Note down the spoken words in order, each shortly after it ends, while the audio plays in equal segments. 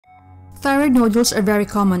Thyroid nodules are very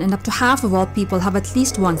common, and up to half of all people have at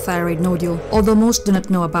least one thyroid nodule, although most do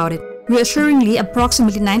not know about it. Reassuringly,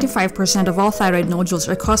 approximately 95% of all thyroid nodules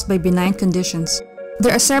are caused by benign conditions.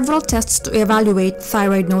 There are several tests to evaluate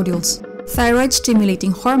thyroid nodules. Thyroid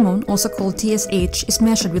stimulating hormone, also called TSH, is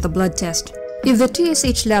measured with a blood test. If the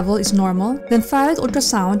TSH level is normal, then thyroid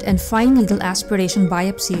ultrasound and fine needle aspiration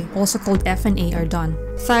biopsy, also called FNA, are done.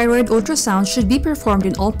 Thyroid ultrasound should be performed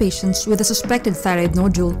in all patients with a suspected thyroid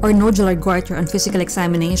nodule or nodular goiter on physical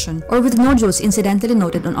examination, or with nodules incidentally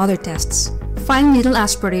noted on other tests. Fine needle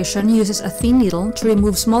aspiration uses a thin needle to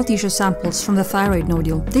remove small tissue samples from the thyroid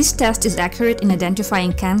nodule. This test is accurate in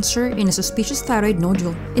identifying cancer in a suspicious thyroid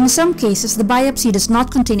nodule. In some cases, the biopsy does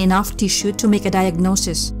not contain enough tissue to make a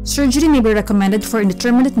diagnosis. Surgery may be recommended for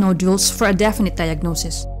indeterminate nodules for a definite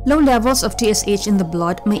diagnosis. Low levels of TSH in the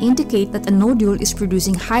blood may indicate that a nodule is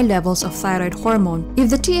producing high levels of thyroid hormone. If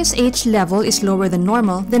the TSH level is lower than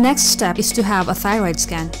normal, the next step is to have a thyroid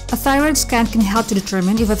scan. A thyroid scan can help to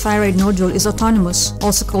determine if a thyroid nodule is autonomous,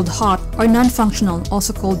 also called hot, or non-functional,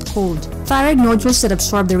 also called cold. Thyroid nodules that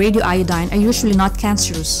absorb the radioiodine are usually not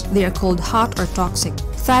cancerous. They are called hot or toxic.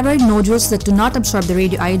 Thyroid nodules that do not absorb the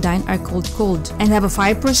radioiodine are called cold and have a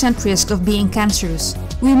 5% risk of being cancerous.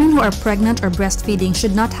 Women who are pregnant or breastfeeding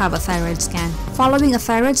should not have a thyroid scan. Following a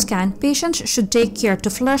thyroid scan, patients should take care to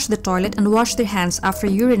flush the toilet and wash their hands after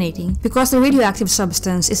urinating because the radioactive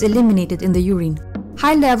substance is eliminated in the urine.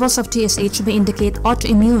 High levels of TSH may indicate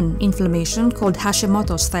autoimmune inflammation called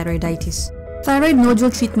Hashimoto's thyroiditis. Thyroid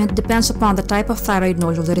nodule treatment depends upon the type of thyroid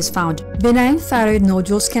nodule that is found. Benign thyroid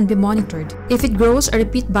nodules can be monitored. If it grows, a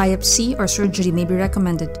repeat biopsy or surgery may be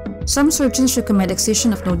recommended. Some surgeons recommend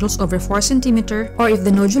excision of nodules over 4 cm, or if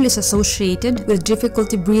the nodule is associated with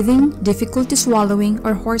difficulty breathing, difficulty swallowing,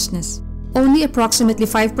 or hoarseness. Only approximately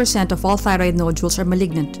 5% of all thyroid nodules are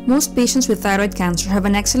malignant. Most patients with thyroid cancer have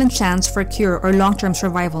an excellent chance for cure or long-term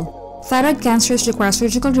survival. Thyroid cancers require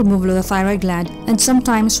surgical removal of the thyroid gland and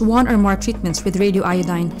sometimes one or more treatments with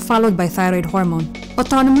radioiodine, followed by thyroid hormone.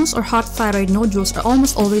 Autonomous or hot thyroid nodules are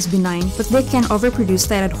almost always benign, but they can overproduce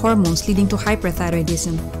thyroid hormones, leading to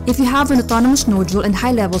hyperthyroidism. If you have an autonomous nodule and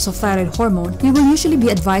high levels of thyroid hormone, you will usually be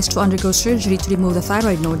advised to undergo surgery to remove the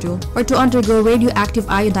thyroid nodule or to undergo radioactive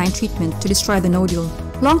iodine treatment to destroy the nodule.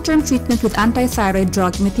 Long-term treatment with anti-thyroid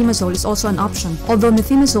drug methimazole is also an option, although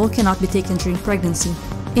methimazole cannot be taken during pregnancy.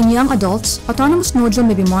 In young adults, autonomous nodule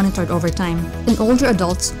may be monitored over time. In older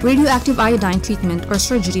adults, radioactive iodine treatment or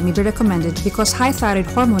surgery may be recommended because high thyroid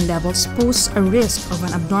hormone levels pose a risk of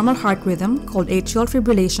an abnormal heart rhythm called atrial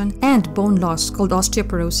fibrillation and bone loss called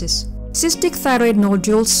osteoporosis. Cystic thyroid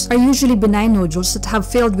nodules are usually benign nodules that have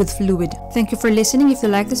filled with fluid. Thank you for listening. If you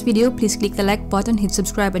like this video, please click the like button, hit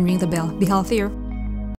subscribe, and ring the bell. Be healthier.